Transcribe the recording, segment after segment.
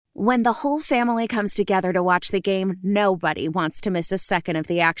When the whole family comes together to watch the game, nobody wants to miss a second of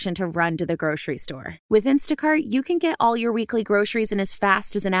the action to run to the grocery store. With Instacart, you can get all your weekly groceries in as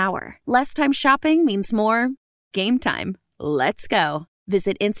fast as an hour. Less time shopping means more game time. Let's go.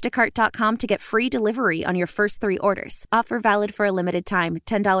 Visit instacart.com to get free delivery on your first 3 orders. Offer valid for a limited time.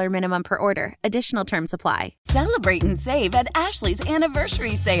 $10 minimum per order. Additional terms apply. Celebrate and save at Ashley's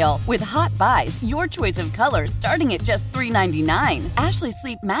Anniversary Sale. With Hot Buys, your choice of colors starting at just $3.99. Ashley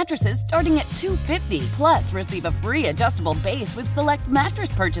Sleep mattresses starting at $2.50. Plus, receive a free adjustable base with select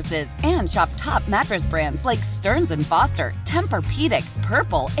mattress purchases. And shop top mattress brands like Stearns & Foster, Tempur-Pedic,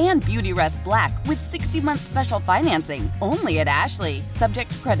 Purple, and Beautyrest Black with 60-month special financing. Only at Ashley.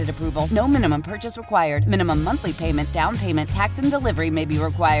 Subject to credit approval. No minimum purchase required. Minimum monthly payment, down payment, tax, and delivery may be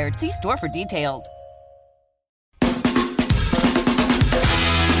required. See store for details.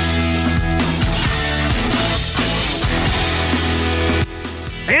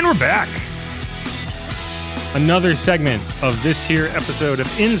 And we're back. Another segment of this here episode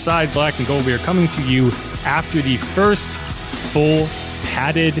of Inside Black and Gold. We are coming to you after the first full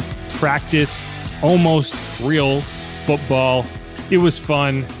padded practice, almost real football. It was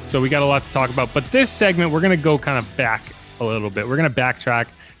fun, so we got a lot to talk about. But this segment, we're going to go kind of back a little bit. We're going to backtrack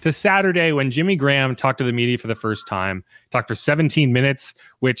to Saturday when Jimmy Graham talked to the media for the first time. Talked for 17 minutes,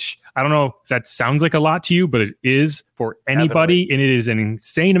 which I don't know if that sounds like a lot to you, but it is for anybody. Definitely. And it is an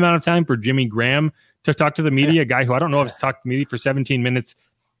insane amount of time for Jimmy Graham to talk to the media, a guy who I don't know if has talked to the media for 17 minutes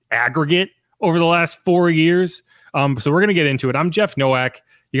aggregate over the last 4 years. So we're going to get into it. I'm Jeff Nowak.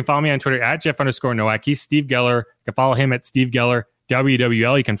 You can follow me on Twitter at Jeff_Nowak. He's Steve Geller. You can follow him at Steve Geller.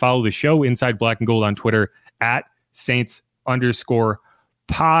 WWL. You can follow the show Inside Black and Gold on Twitter at Saints_pod.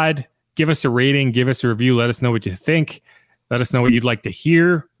 Give us a rating, give us a review. Let us know what you think. Let us know what you'd like to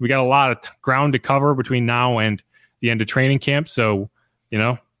hear. We got a lot of ground to cover between now and the end of training camp. So, you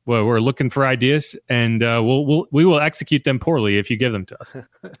know, we're looking for ideas, and we will execute them poorly if you give them to us.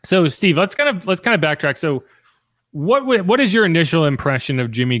 So, Steve, let's kind of backtrack. So, what is your initial impression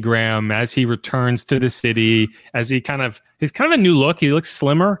of Jimmy Graham as he returns to the city? As he's kind of a new look. He looks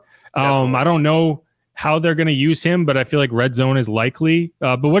slimmer. I don't know how they're going to use him, but I feel like red zone is likely.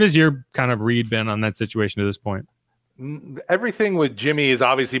 But what has your kind of read been on that situation to this point? Everything with Jimmy has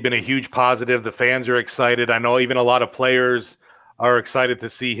obviously been a huge positive. The fans are excited. I know even a lot of players are excited to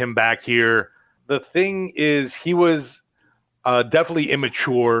see him back here. The thing is, he was definitely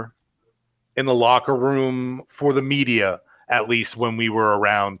immature in the locker room for the media, at least when we were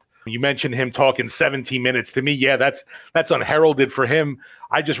around. You mentioned him talking 17 minutes. To me, yeah, that's unheralded for him.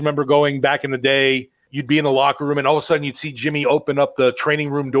 I just remember going back in the day, you'd be in the locker room and all of a sudden you'd see Jimmy open up the training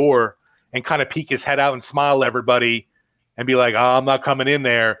room door and kind of peek his head out and smile at everybody and be like, oh, I'm not coming in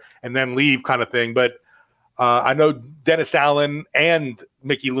there, and then leave kind of thing. But I know Dennis Allen and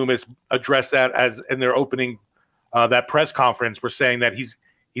Mickey Loomis addressed that as in their opening that press conference. Were saying that he's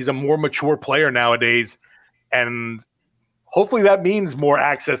a more mature player nowadays, and hopefully that means more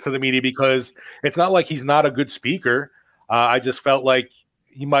access to the media, because it's not like he's not a good speaker. I just felt like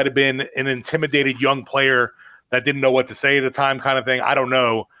he might have been an intimidated young player that didn't know what to say at the time kind of thing. I don't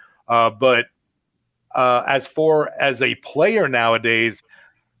know. But as far as a player nowadays,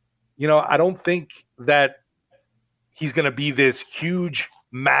 you know, I don't think that he's going to be this huge,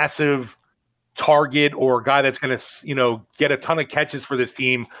 massive target or guy that's going to, you know, get a ton of catches for this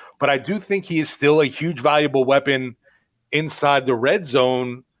team. But I do think he is still a huge, valuable weapon inside the red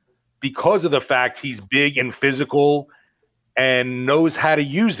zone because of the fact he's big and physical and knows how to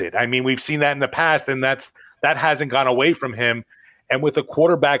use it. I mean, we've seen that in the past, and that hasn't gone away from him. And with a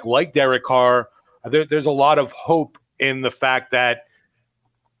quarterback like Derek Carr, there's a lot of hope in the fact that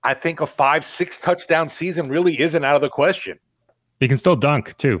I think a 5-6 touchdown season really isn't out of the question. He can still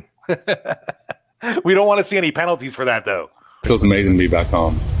dunk too. We don't want to see any penalties for that, though. It feels amazing to be back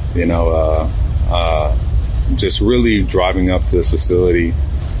home. You know, just really driving up to this facility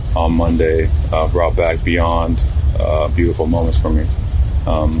on Monday brought back beyond beautiful moments for me.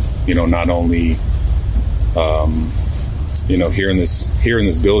 You know, not only you know, here in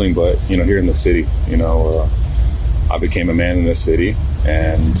this building, but you know, here in the city. You know, I became a man in this city,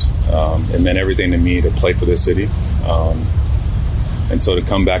 and it meant everything to me to play for this city. And so to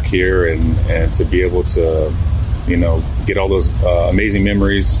come back here and to be able to, you know, get all those amazing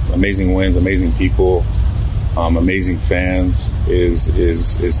memories, amazing wins, amazing people, amazing fans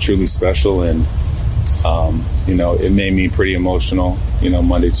is truly special. And you know, it made me pretty emotional, you know,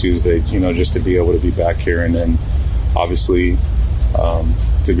 Monday, Tuesday, you know, just to be able to be back here, and then obviously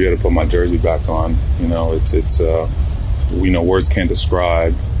to be able to put my jersey back on. You know, it's you know, words can't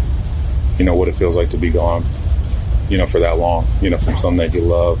describe, you know, what it feels like to be gone. for that long, from something that you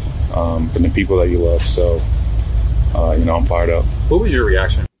love, from the people that you love. So, I'm fired up. What was your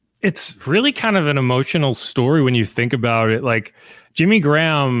reaction? It's really kind of an emotional story when you think about it. Like, Jimmy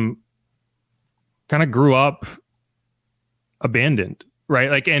Graham kind of grew up abandoned,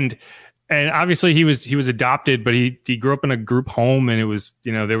 right? Like, and obviously he was adopted, but he grew up in a group home, and it was,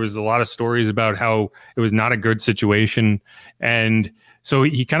 there was a lot of stories about how it was not a good situation. And so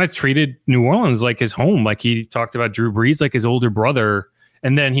he kind of treated New Orleans like his home. Like, he talked about Drew Brees like his older brother,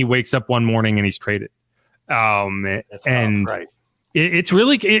 and then he wakes up one morning and he's traded. And right. It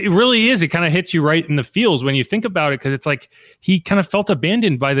really is. It kind of hits you right in the feels when you think about it, because it's like he kind of felt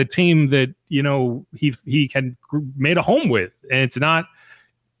abandoned by the team that he had made a home with, and it's not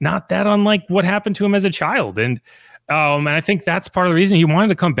that unlike what happened to him as a child. And I think that's part of the reason he wanted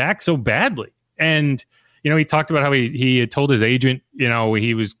to come back so badly. And he talked about how he had told his agent,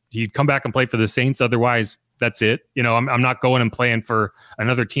 he'd come back and play for the Saints. Otherwise, that's it. I'm not going and playing for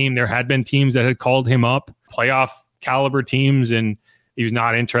another team. There had been teams that had called him up, playoff caliber teams, and he was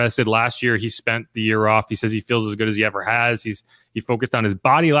not interested. Last year, he spent the year off. He says he feels as good as he ever has. He focused on his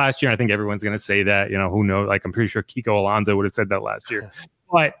body last year. I think everyone's going to say that. Who knows? Like, I'm pretty sure Kiko Alonso would have said that last year.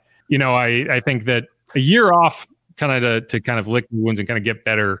 But I think that a year off, kind of to kind of lick the wounds and kind of get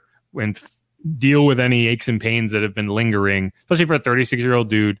better and deal with any aches and pains that have been lingering, especially for a 36-year-old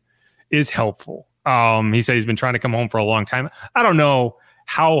dude, is helpful. He said he's been trying to come home for a long time. I don't know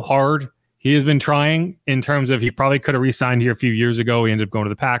how hard he has been trying, in terms of, he probably could have re-signed here a few years ago. He ended up going to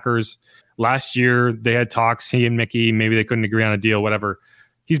the Packers. Last year, they had talks, he and Mickey, maybe they couldn't agree on a deal, whatever.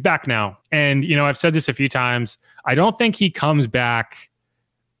 He's back now. And, I've said this a few times. I don't think he comes back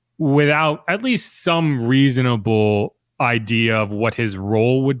without at least some reasonable idea of what his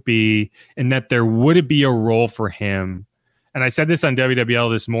role would be, and that there would be a role for him. And I said this on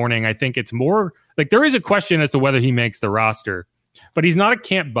WWL this morning. I think it's more like there is a question as to whether he makes the roster, but he's not a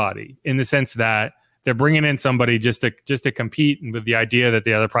camp body, in the sense that they're bringing in somebody just to compete, with the idea that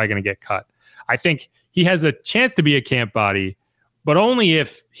the other probably going to get cut. I think he has a chance to be a camp body, but only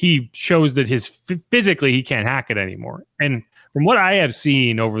if he shows that physically he can't hack it anymore. And from what I have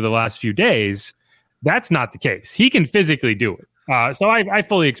seen over the last few days, that's not the case. He can physically do it. So I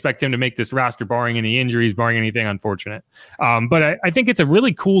fully expect him to make this roster, barring any injuries, barring anything unfortunate. But I think it's a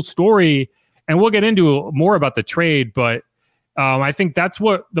really cool story, and we'll get into more about the trade, but I think that's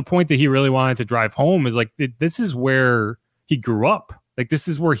what the point that he really wanted to drive home is, like, this is where he grew up. Like, this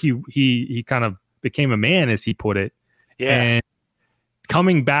is where he kind of became a man, as he put it. Yeah. And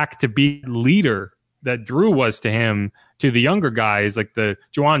coming back to be leader that Drew was to him, to the younger guys, like the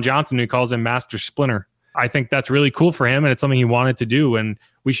Juwan Johnson, who calls him Master Splinter. I think that's really cool for him, and it's something he wanted to do. And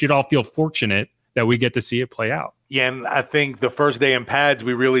we should all feel fortunate that we get to see it play out. Yeah, and I think the first day in pads,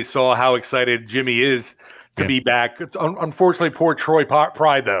 we really saw how excited Jimmy is to be back. Unfortunately, poor Troy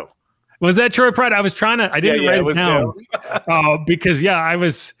Pride, though. Was that Troy Pride? I didn't write it down. Because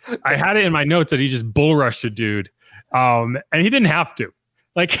I had it in my notes that he just bull rushed a dude. And he didn't have to.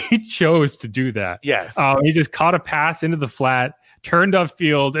 Like, he chose to do that. Yes. He just caught a pass into the flat, turned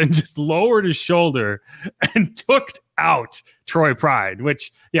upfield, and just lowered his shoulder and took out Troy Pride,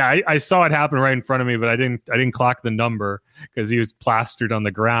 which, I saw it happen right in front of me, but I didn't clock the number because he was plastered on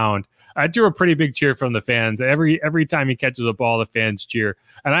the ground. I drew a pretty big cheer from the fans. Every time he catches a ball, the fans cheer.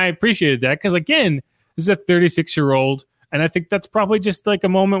 And I appreciated that because, again, this is a 36-year-old. And I think that's probably just like a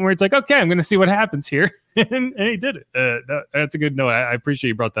moment where it's like, okay, I'm going to see what happens here. and he did it. That's a good note. I appreciate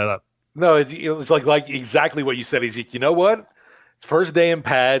you brought that up. No, it's like exactly what you said. He's like, you know what? It's first day in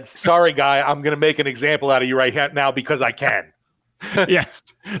pads. Sorry, guy. I'm going to make an example out of you right now because I can. Yes,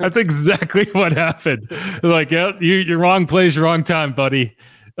 that's exactly what happened. Like, you're wrong place, wrong time, buddy.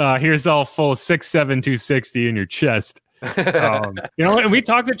 Here's all full 6'7", 260 in your chest. And we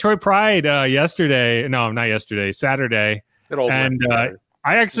talked to Troy Pride yesterday. No, not yesterday, Saturday. And I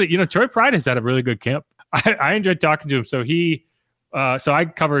actually, Troy Pride has had a really good camp. I enjoyed talking to him. So so I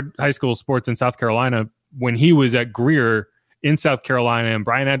covered high school sports in South Carolina when he was at Greer in South Carolina, and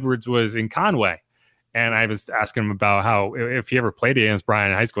Brian Edwards was in Conway. And I was asking him about if he ever played against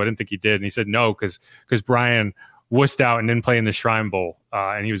Brian in high school. I didn't think he did. And he said no, because Brian wussed out and didn't play in the Shrine Bowl.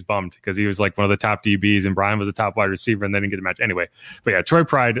 And he was bummed because he was like one of the top DBs and Brian was a top wide receiver and they didn't get a match. Anyway, but yeah, Troy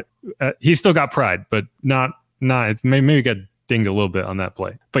Pride, he still got pride, but not maybe got dinged a little bit on that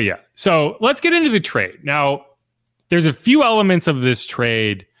play. But yeah, so let's get into the trade. Now, there's a few elements of this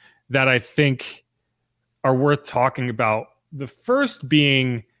trade that I think are worth talking about. The first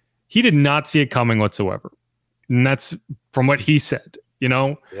being he did not see it coming whatsoever. And that's from what he said.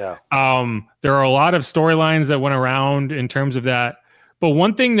 Yeah. There are a lot of storylines that went around in terms of that. But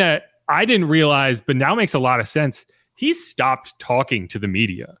one thing that I didn't realize, but now makes a lot of sense, he stopped talking to the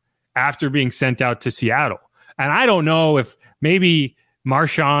media after being sent out to Seattle. And I don't know if maybe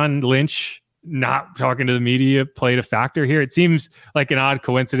Marshawn Lynch not talking to the media played a factor here. It seems like an odd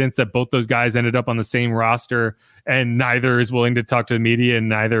coincidence that both those guys ended up on the same roster and neither is willing to talk to the media and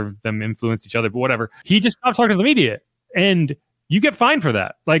neither of them influenced each other, but whatever. He just stopped talking to the media and you get fined for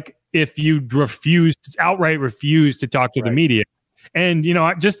that. Like if you outright refuse to talk to the media. And, you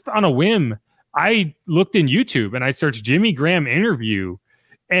know, just on a whim, I looked in YouTube and I searched Jimmy Graham interview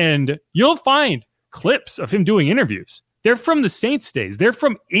and you'll find clips of him doing interviews. They're from the Saints days. They're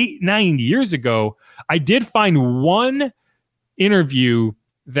from 8-9 years ago. I did find one interview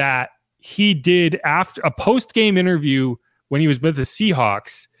that he did after a post-game interview when he was with the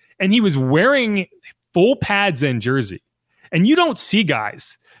Seahawks, and he was wearing full pads and jersey. And you don't see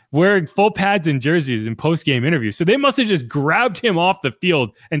guys wearing full pads and jerseys in post-game interviews. So they must have just grabbed him off the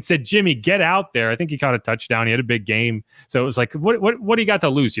field and said, Jimmy, get out there. I think he caught a touchdown. He had a big game. So it was like, what do you got to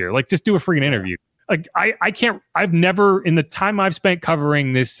lose here? Like, just do a freaking interview. Like, I've never, in the time I've spent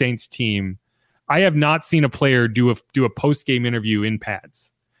covering this Saints team, I have not seen a player do a post-game interview in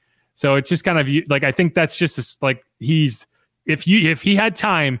pads. So it's just kind of like, I think that's just this, like, if he had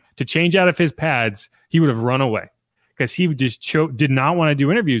time to change out of his pads, he would have run away because he just did not want to do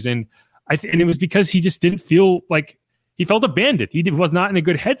interviews. And and it was because he just didn't feel like, he felt abandoned. He was not in a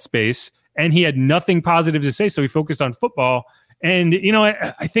good headspace and he had nothing positive to say. So he focused on football. And, you know,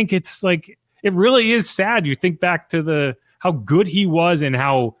 I think it's like, it really is sad. You think back to how good he was and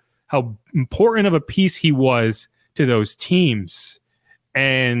how important of a piece he was to those teams.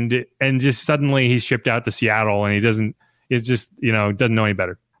 And just suddenly he's shipped out to Seattle and doesn't know any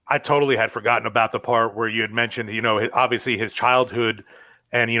better. I totally had forgotten about the part where you had mentioned, you know, obviously his childhood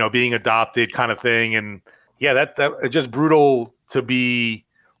and, you know, being adopted kind of thing. And yeah, that it's just brutal to be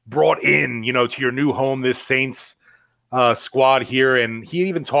brought in, you know, to your new home, this Saints squad here. And he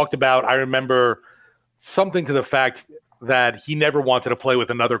even talked about, I remember something to the fact that he never wanted to play with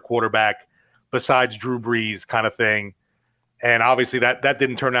another quarterback besides Drew Brees kind of thing. And obviously that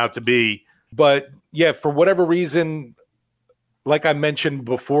didn't turn out to be. But yeah, for whatever reason, like I mentioned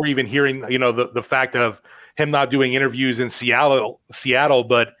before, even hearing, you know, the fact of him not doing interviews in Seattle,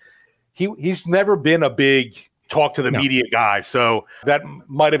 but he's never been a big talk to the media guy. So that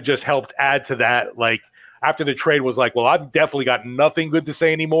might have just helped add to that. Like after the trade was like, well, I've definitely got nothing good to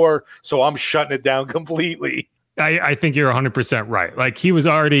say anymore, so I'm shutting it down completely. I think you're 100% right. Like he was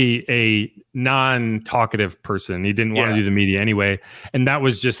already a non-talkative person. He didn't want to do the media anyway. And that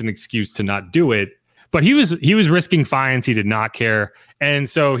was just an excuse to not do it. But he was risking fines. He did not care. And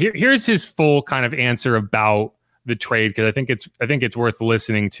so here's his full kind of answer about the trade, because I think it's worth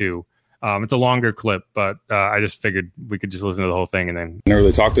listening to. It's a longer clip, but I just figured we could just listen to the whole thing and then. Never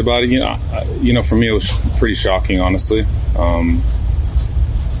really talked about it. You know, for me, it was pretty shocking, honestly. I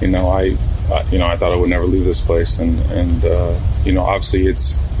thought I would never leave this place, and obviously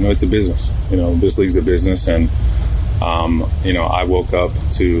it's a business. You know, this league's a business, and I woke up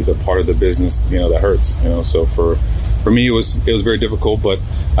to the part of the business, you know, that hurts. You know, so for me, it was very difficult, but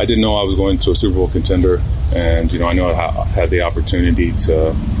I didn't know I was going to a Super Bowl contender, and I know I had the opportunity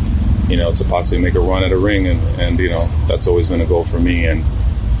to possibly make a run at a ring, and that's always been a goal for me,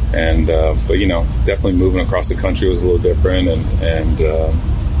 but definitely moving across the country was a little different,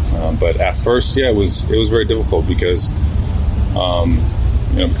 but at first, it was very difficult because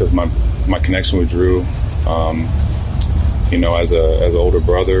my connection with Drew, as an older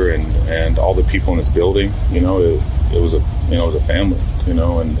brother and all the people in this building, it was a family,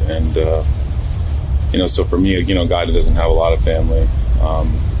 so for me, a guy that doesn't have a lot of family,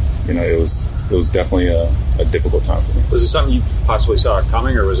 it was definitely a difficult time for me. Was it something you possibly saw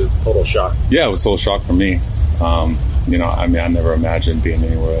coming, or was it total shock? Yeah, it was total shock for me. I never imagined being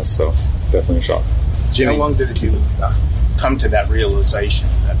anywhere else, so definitely a shock. Jimmy, how long did it come to that realization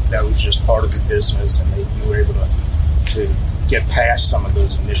that was just part of the business, and that you were able to get past some of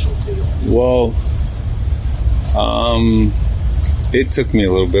those initial feelings? Well, it took me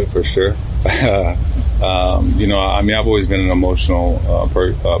a little bit for sure. I've always been an emotional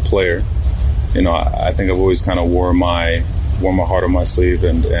player. I think I've always kind of wore my heart on my sleeve,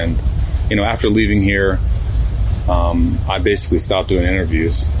 and after leaving here, I basically stopped doing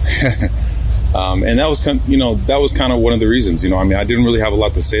interviews. And that was kind of one of the reasons, I didn't really have a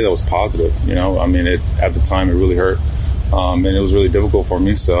lot to say that was positive, at the time it really hurt. And it was really difficult for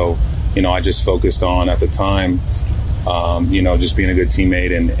me. So, I just focused on, at the time, just being a good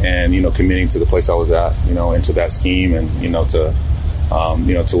teammate and committing to the place I was at, into that scheme, and, to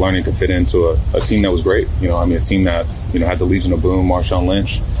learning to fit into a team that was great. A team that, had the Legion of Boom, Marshawn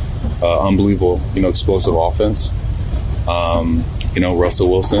Lynch, unbelievable, explosive offense. Russell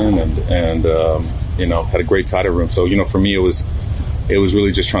Wilson and had a great tight end room. So, for me, it was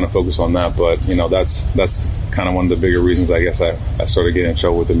really just trying to focus on that. But, that's kind of one of the bigger reasons, I guess, I started getting in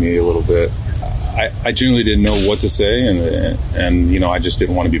trouble with the media a little bit. I genuinely didn't know what to say, and I just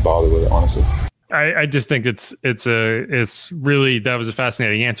didn't want to be bothered with it, honestly. I just think it's really, that was a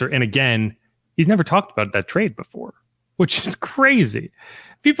fascinating answer. And again, he's never talked about that trade before, which is crazy.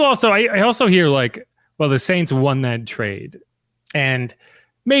 People also, I also hear the Saints won that trade, and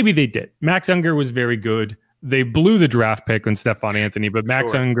maybe they did. Max Unger was very good. They blew the draft pick on Stephon Anthony, but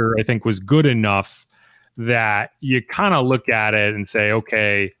Max Unger, I think, was good enough that you kind of look at it and say,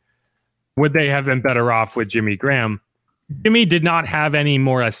 okay, would they have been better off with Jimmy Graham? Jimmy did not have any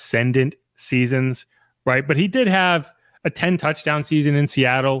more ascendant seasons, right? But he did have a 10 touchdown season in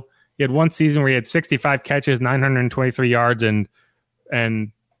Seattle. He had one season where he had 65 catches, 923 yards, and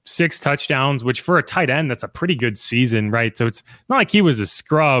 6 touchdowns, which for a tight end, that's a pretty good season, right? So it's not like he was a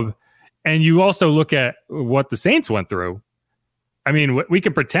scrub. And you also look at what the Saints went through. I mean, we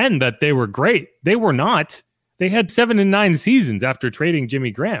can pretend that they were great. They were not. They had 7 and 9 seasons after trading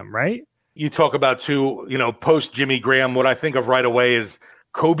Jimmy Graham, right? You talk about post Jimmy Graham. What I think of right away is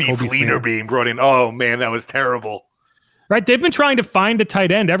Kobe Fleener being brought in. Oh man, that was terrible. Right, they've been trying to find a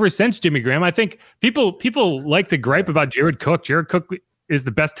tight end ever since Jimmy Graham. I think people like to gripe about Jared Cook. Jared Cook is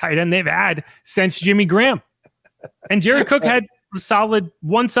the best tight end they've had since Jimmy Graham, and Jared Cook had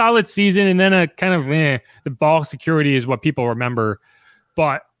one solid season, and then a kind of the ball security is what people remember.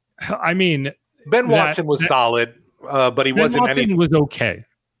 But I mean, Ben Watson was solid, but he wasn't. Ben Watson was okay.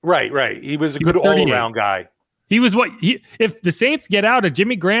 Right. He was a good all-around guy. He was if the Saints get out of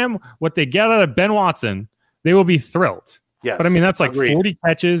Jimmy Graham, what they get out of Ben Watson, they will be thrilled. Yes, but I mean, that's like agreed. 40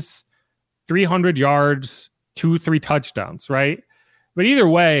 catches, 300 yards, 2-3 touchdowns, right? But either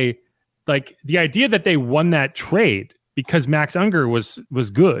way, the idea that they won that trade because Max Unger was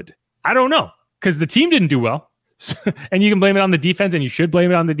good, I don't know, because the team didn't do well. And you can blame it on the defense, and you should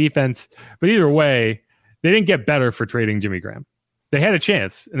blame it on the defense. But either way, they didn't get better for trading Jimmy Graham. They had a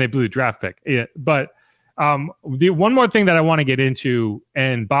chance, and they blew the draft pick. Yeah, but the one more thing that I want to get into,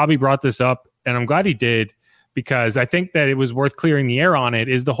 and Bobby brought this up, and I'm glad he did, because I think that it was worth clearing the air on it,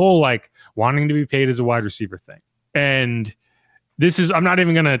 is the whole wanting to be paid as a wide receiver thing. And this is, I'm not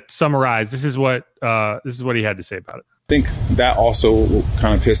even going to summarize. This is what he had to say about it. I think that also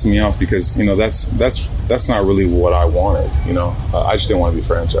kind of pissed me off because, that's not really what I wanted. I just didn't want to be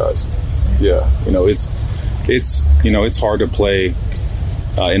franchised. Yeah. It's hard to play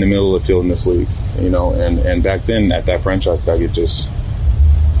in the middle of the field in this league, and back then at that franchise tag,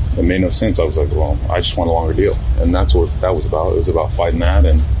 it made no sense. I was like, well, I just want a longer deal. And that's what that was about. It was about fighting that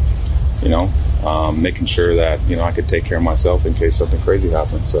and, making sure that, I could take care of myself in case something crazy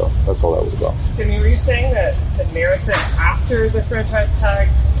happened. So that's all that was about. Jimmy, were you saying that narrative after the franchise tag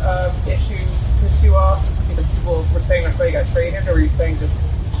issue pissed you off because people were saying that's why you got traded, or were you saying just...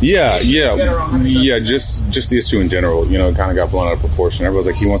 Yeah, just the issue in general, it kind of got blown out of proportion. Everyone's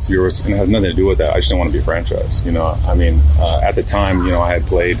like, he wants to be a receiver, and it has nothing to do with that. I just didn't want to be franchised, at the time, I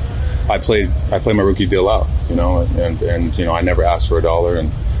played my rookie deal out, and I never asked for $1,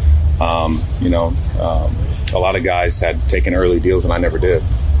 and, a lot of guys had taken early deals and I never did.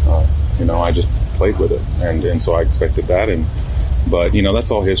 I just played with it, and so I expected that, but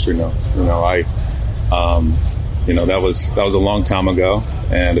that's all history now. That was a long time ago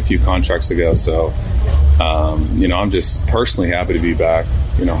and a few contracts ago. So, I'm just personally happy to be back.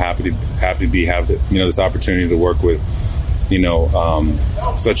 Happy to have this opportunity to work with,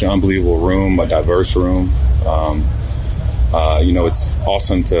 such an unbelievable room, a diverse room. It's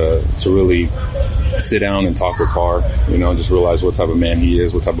awesome to really sit down and talk with Carr. Just realize what type of man he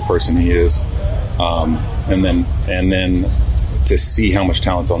is, what type of person he is, and then to see how much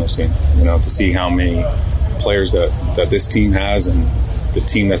talent's on this team. To see how many players that this team has and the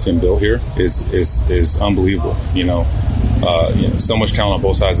team that's been built here is unbelievable. So much talent on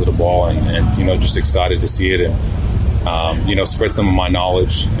both sides of the ball, and just excited to see it and spread some of my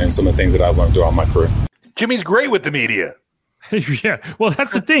knowledge and some of the things that I've learned throughout my career. Jimmy's great with the media. Yeah, well,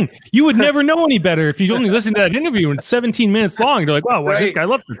 that's the thing. You would never know any better if you only listened to that interview and it's 17 minutes long. You're like, wow, well, this guy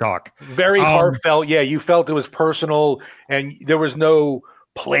loves to talk. Very heartfelt. Yeah, you felt it was personal, and there was no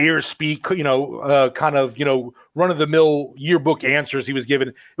player speak, kind of, run-of-the-mill yearbook answers he was given.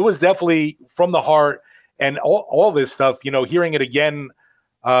 It was definitely from the heart, and all this stuff, hearing it again,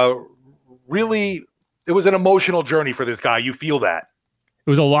 really, it was an emotional journey for this guy. You feel that. It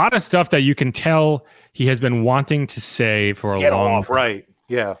was a lot of stuff that you can tell he has been wanting to say for a long time. Right,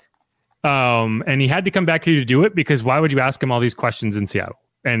 yeah. And he had to come back here to do it, because why would you ask him all these questions in Seattle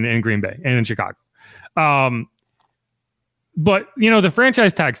and in Green Bay and in Chicago? But, the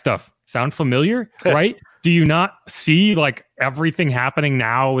franchise tag stuff sound familiar, right? Do you not see like everything happening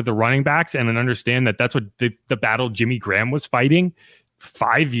now with the running backs and then understand that that's what the battle Jimmy Graham was fighting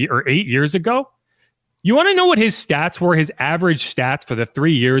 8 years ago? You want to know what his stats were, his average stats for the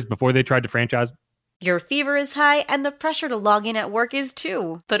 3 years before they tried to franchise? Your fever is high and the pressure to log in at work is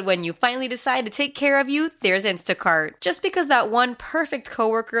too. But when you finally decide to take care of you, there's Instacart. Just because that one perfect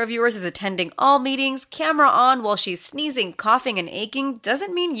coworker of yours is attending all meetings, camera on while she's sneezing, coughing, and aching,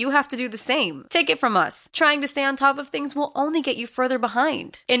 doesn't mean you have to do the same. Take it from us. Trying to stay on top of things will only get you further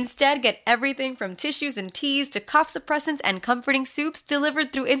behind. Instead, get everything from tissues and teas to cough suppressants and comforting soups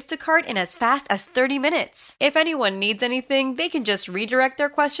delivered through Instacart in as fast as 30 minutes. If anyone needs anything, they can just redirect their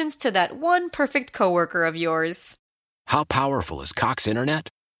questions to that one perfect coworker of yours. How powerful is Cox Internet?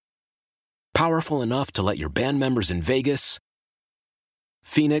 Powerful enough to let your band members in Vegas,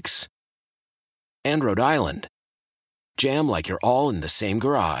 Phoenix, and Rhode Island jam like you're all in the same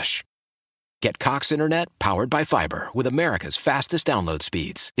garage. Get Cox Internet powered by fiber with America's fastest download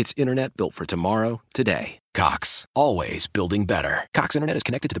speeds. It's internet built for tomorrow, today. Cox, always building better. Cox Internet is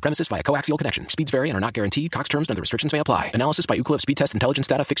connected to the premises via coaxial connection. Speeds vary and are not guaranteed. Cox terms and other restrictions may apply. Analysis by Ookla Speed Test Intelligence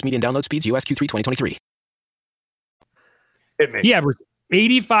Data. Fixed median download speeds. US Q3 2023. He averaged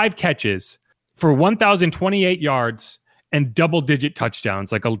 85 catches for 1,028 yards and double-digit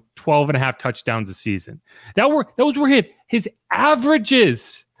touchdowns, like 12.5 touchdowns a season. Those were his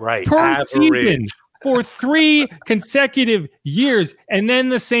averages per season for 3 consecutive years. And then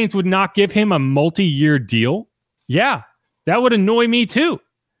the Saints would not give him a multi-year deal. Yeah, that would annoy me too.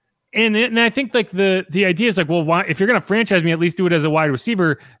 And I think like the idea is like, well, why, if you're going to franchise me, at least do it as a wide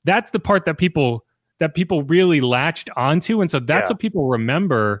receiver. That's the part that people really latched onto. And so that's what people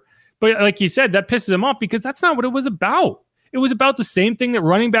remember. But like you said, that pisses them off because that's not what it was about. It was about the same thing that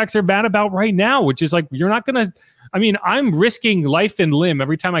running backs are bad about right now, which is like, you're not going to, I'm risking life and limb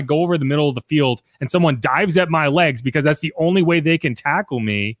every time I go over the middle of the field and someone dives at my legs because that's the only way they can tackle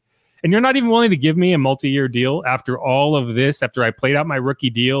me. And you're not even willing to give me a multi-year deal after all of this, after I played out my rookie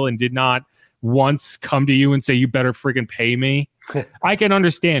deal and did not once come to you and say, you better freaking pay me. I can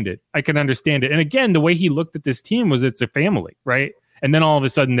understand it. And again, the way he looked at this team was it's a family, right? And then all of a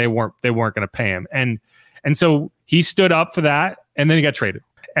sudden they weren't going to pay him. And so he stood up for that and then he got traded.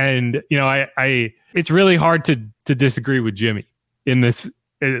 And, it's really hard to disagree with Jimmy in this,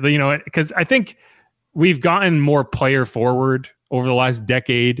 because I think we've gotten more player forward over the last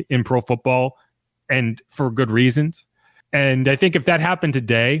decade in pro football and for good reasons. And I think if that happened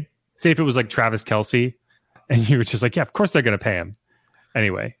today, say if it was like Travis Kelce and you were just like, yeah, of course they're going to pay him.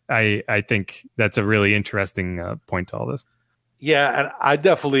 Anyway, I think that's a really interesting point to all this. Yeah, and I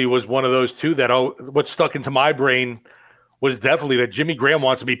definitely was one of those two that what stuck into my brain was definitely that Jimmy Graham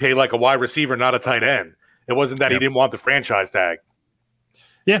wants to be paid like a wide receiver, not a tight end. It wasn't that he didn't want the franchise tag.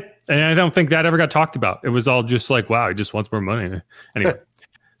 Yeah, and I don't think that ever got talked about. It was all just like, wow, he just wants more money. Anyway,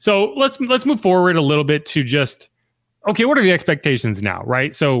 so let's move forward a little bit to just, okay, what are the expectations now,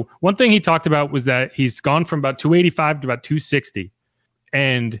 right? So one thing he talked about was that he's gone from about 285 to about 260,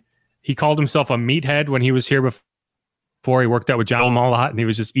 and he called himself a meathead when he was here before. He worked out with John a lot, and he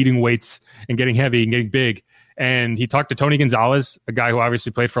was just eating weights and getting heavy and getting big. And he talked to Tony Gonzalez, a guy who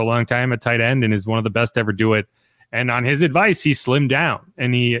obviously played for a long time at tight end and is one of the best to ever do it. And on his advice, he slimmed down.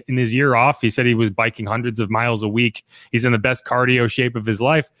 And in his year off, he said he was biking hundreds of miles a week. He's in the best cardio shape of his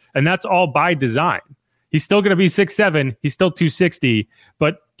life. And that's all by design. He's still going to be 6'7". He's still 260.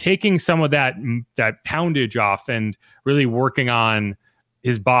 But taking some of that poundage off and really working on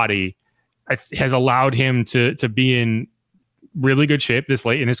his body has allowed him to be in really good shape this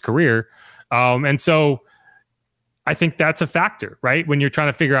late in his career. And so I think that's a factor, right? When you're trying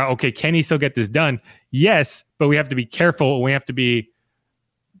to figure out, okay, can he still get this done? Yes, but we have to be careful. And we have to be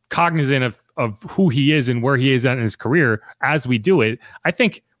cognizant of who he is and where he is in his career as we do it. I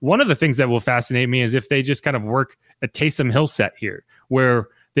think one of the things that will fascinate me is if they just kind of work a Taysom Hill set here, where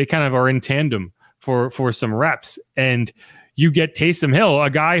they kind of are in tandem for some reps. And you get Taysom Hill,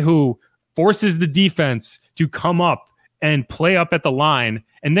 a guy who forces the defense to come up and play up at the line.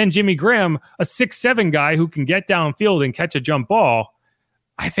 And then Jimmy Graham, a 6'7" guy who can get downfield and catch a jump ball.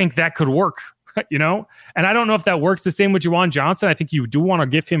 I think that could work, And I don't know if that works the same with Juwan Johnson. I think you do want to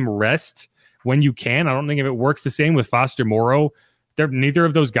give him rest when you can. I don't think if it works the same with Foster Moreau. Neither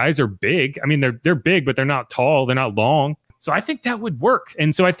of those guys are big. I mean, they're big, but they're not tall. They're not long. So I think that would work.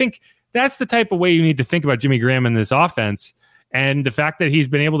 And so I think that's the type of way you need to think about Jimmy Graham in this offense. And the fact that he's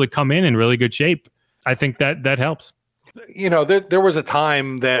been able to come in really good shape, I think that helps. There was a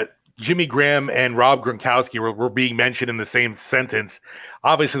time that Jimmy Graham and Rob Gronkowski were being mentioned in the same sentence.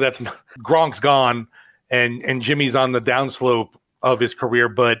 Obviously, Gronk's gone, and Jimmy's on the downslope of his career,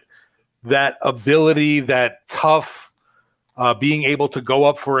 but that ability, that tough, being able to go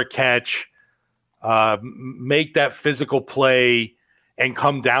up for a catch, make that physical play and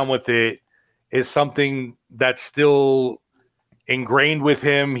come down with it is something that's still ingrained with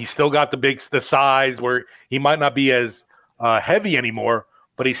him. He's still got the size where he might not be as heavy anymore,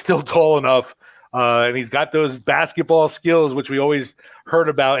 but he's still tall enough. And he's got those basketball skills, which we always heard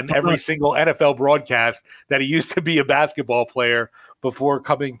about in every single NFL broadcast, that he used to be a basketball player before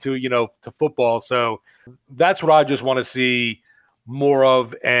coming to, to football. So that's what I just want to see more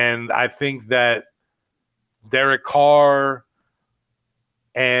of. And I think that Derek Carr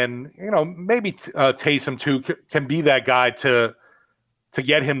and, maybe Taysom too can be that guy to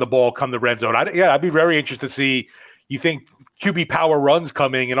get him the ball come the red zone. I'd be very interested to see. You think QB power runs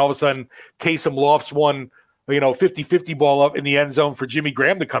coming, and all of a sudden Taysom lofts one, 50-50 ball up in the end zone for Jimmy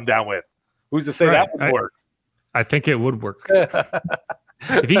Graham to come down with. Who's to say that would work? I think it would work.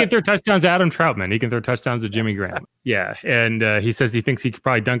 If he can throw touchdowns to Adam Troutman, he can throw touchdowns to Jimmy Graham. Yeah, and he says he thinks he could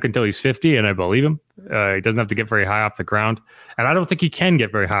probably dunk until he's 50, and I believe him. He doesn't have to get very high off the ground, and I don't think he can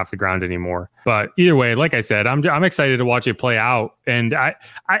get very high off the ground anymore. But either way, like I said, I'm excited to watch it play out, and I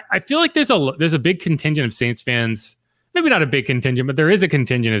feel like there's a big contingent of Saints fans. Maybe not a big contingent, but there is a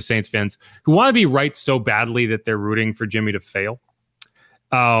contingent of Saints fans who want to be right so badly that they're rooting for Jimmy to fail,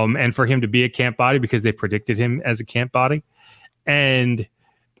 and for him to be a camp body because they predicted him as a camp body, and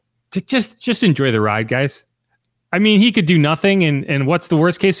to just enjoy the ride, guys. I mean, he could do nothing, and what's the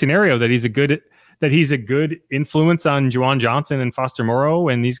worst case scenario? That he's a good influence on Juwan Johnson and Foster Moreau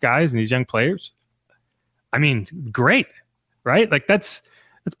and these guys and these young players. I mean, great, right? Like that's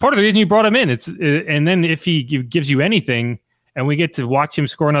part of the reason you brought him in. And then if he gives you anything, and we get to watch him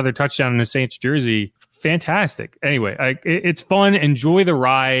score another touchdown in a Saints jersey, fantastic. Anyway, it's fun. Enjoy the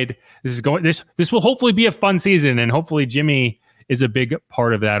ride. This will hopefully be a fun season, and hopefully Jimmy is a big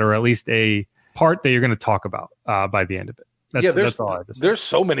part of that, or at least a part that you're going to talk about by the end of it. That's all I have to say. There's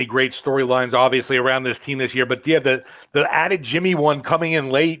so many great storylines, obviously, around this team this year. But yeah, the added Jimmy one coming in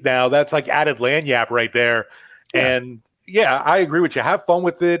late now, that's like added lanyap right there. Yeah. And yeah, I agree with you. Have fun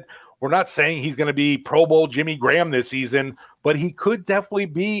with it. We're not saying he's going to be Pro Bowl Jimmy Graham this season, but he could definitely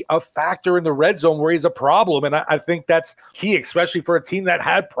be a factor in the red zone where he's a problem. And I think that's key, especially for a team that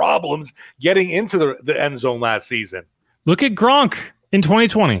had problems getting into the end zone last season. Look at Gronk in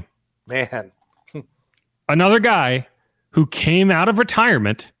 2020. Man. Another guy who came out of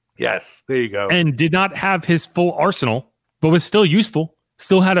retirement. Yes, there you go. And did not have his full arsenal, but was still useful.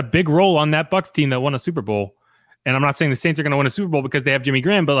 Still had a big role on that Bucs team that won a Super Bowl. And I'm not saying the Saints are going to win a Super Bowl because they have Jimmy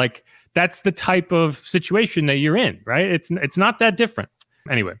Graham, but like that's the type of situation that you're in, right? It's not that different.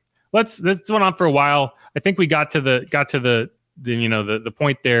 Anyway, this went on for a while. I think we got to the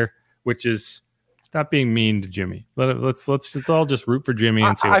point there, which is stop being mean to Jimmy. Let's just all just root for Jimmy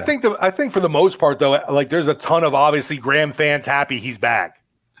and see. I think for the most part though, like there's a ton of obviously Graham fans happy he's back.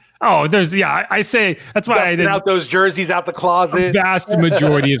 Oh, I say that's why I didn't out those jerseys out the closet. A vast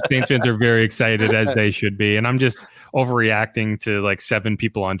majority of Saints fans are very excited, as they should be, and I'm just overreacting to like 7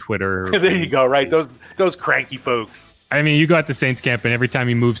 people on Twitter. There you go, right? Those cranky folks. I mean, you go out to Saints camp, and every time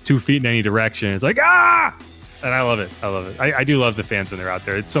he moves 2 feet in any direction, it's like ah, and I love it. I do love the fans when they're out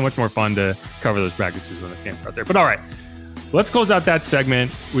there. It's so much more fun to cover those practices when the fans are out there. But all right, let's close out that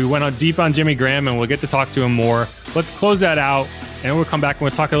segment. We went on deep on Jimmy Graham, and we'll get to talk to him more. Let's close that out. And we'll come back and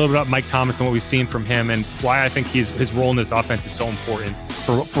we'll talk a little bit about Mike Thomas and what we've seen from him and why I think his role in this offense is so important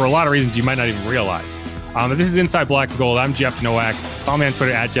for a lot of reasons you might not even realize. This is Inside Black and Gold. I'm Jeff Nowak. Follow me on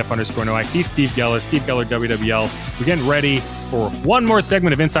Twitter at Jeff_Nowak. He's Steve Geller. Steve Geller, WWL. We're getting ready for one more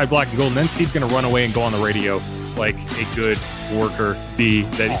segment of Inside Black and Gold, and then Steve's going to run away and go on the radio like a good worker bee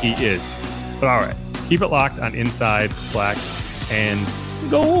that he is. But all right, keep it locked on Inside Black and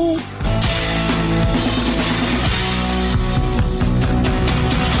Gold.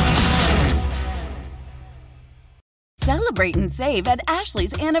 Celebrate and save at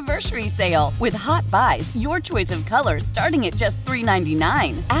Ashley's Anniversary Sale. With Hot Buys, your choice of colors starting at just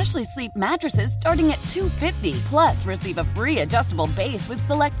 $3.99. Ashley Sleep mattresses starting at $2.50. Plus, receive a free adjustable base with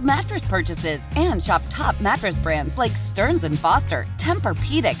select mattress purchases. And shop top mattress brands like Stearns & Foster,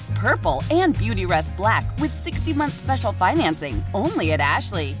 Tempur-Pedic, Purple, and Beautyrest Black with 60-month special financing. Only at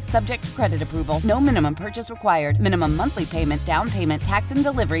Ashley. Subject to credit approval. No minimum purchase required. Minimum monthly payment, down payment, tax, and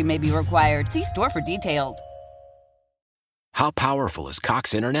delivery may be required. See store for details. How powerful is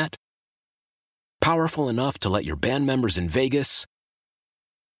Cox Internet? Powerful enough to let your band members in Vegas,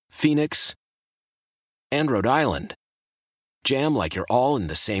 Phoenix, and Rhode Island jam like you're all in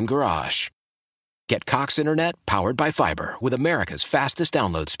the same garage. Get Cox Internet powered by fiber with America's fastest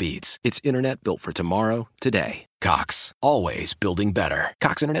download speeds. It's internet built for tomorrow, today. Cox, always building better.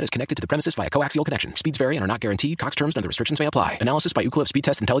 Cox Internet is connected to the premises via coaxial connection. Speeds vary and are not guaranteed. Cox terms and other restrictions may apply. Analysis by Ookla Speed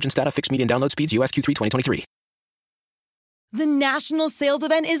Test Intelligence Data. Fixed median download speeds. US Q3 2023. The national sales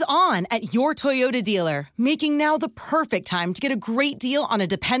event is on at your Toyota dealer, making now the perfect time to get a great deal on a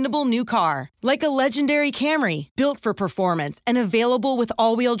dependable new car. Like a legendary Camry, built for performance and available with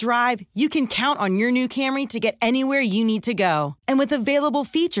all-wheel drive, you can count on your new Camry to get anywhere you need to go. And with available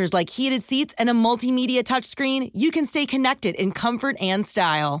features like heated seats and a multimedia touchscreen, you can stay connected in comfort and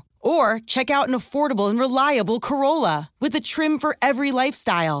style. Or check out an affordable and reliable Corolla with a trim for every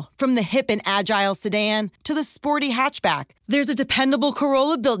lifestyle. From the hip and agile sedan to the sporty hatchback, there's a dependable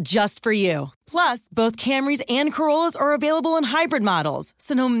Corolla built just for you. Plus, both Camrys and Corollas are available in hybrid models,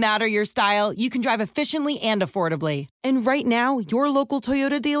 so no matter your style, you can drive efficiently and affordably. And right now, your local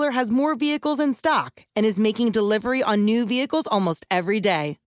Toyota dealer has more vehicles in stock and is making delivery on new vehicles almost every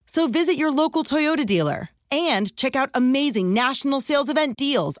day. So visit your local Toyota dealer. And check out amazing national sales event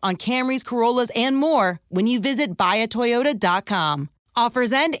deals on Camrys, Corollas, and more when you visit buyatoyota.com.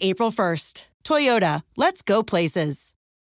 Offers end April 1st. Toyota, let's go places.